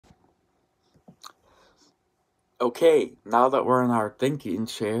Okay, now that we're in our thinking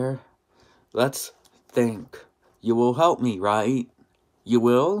chair, let's think. You will help me, right? You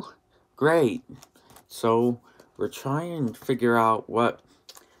will? Great. So, we're trying to figure out what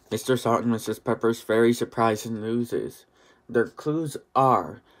Mr. Salt and Mrs. Pepper's very surprising news is. Their clues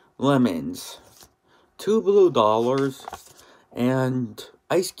are lemons, $2 blue, and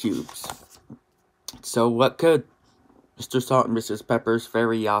ice cubes. So, what could Mr. Salt and Mrs. Pepper's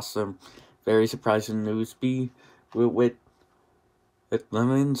very awesome, very surprising news be with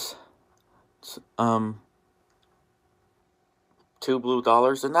lemons, $2 blue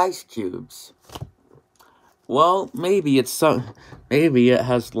and ice cubes? Well, maybe maybe it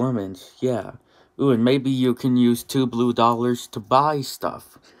has lemons, yeah. Ooh, and maybe you can use $2 blue to buy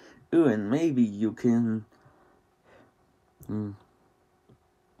stuff. Ooh, and maybe you can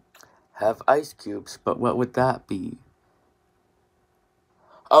have ice cubes, but what would that be?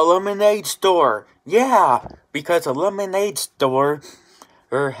 A lemonade store! Yeah! Because a lemonade store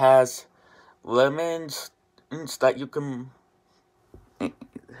has lemons that you can... It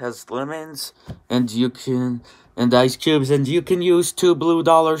has lemons, and ice cubes, and you can use $2 blue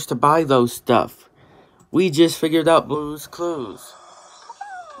to buy those stuff. We just figured out Blue's Clues.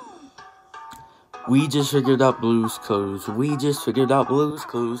 We just figured out Blue's Clues. We just figured out Blue's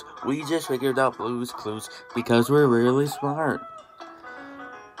Clues. We just figured out Blue's Clues because we're really smart.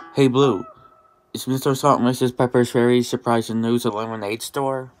 Hey Blue, is Mr. Salt and Mrs. Pepper's very surprising news a lemonade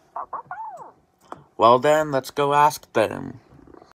store? Well then, let's go ask them.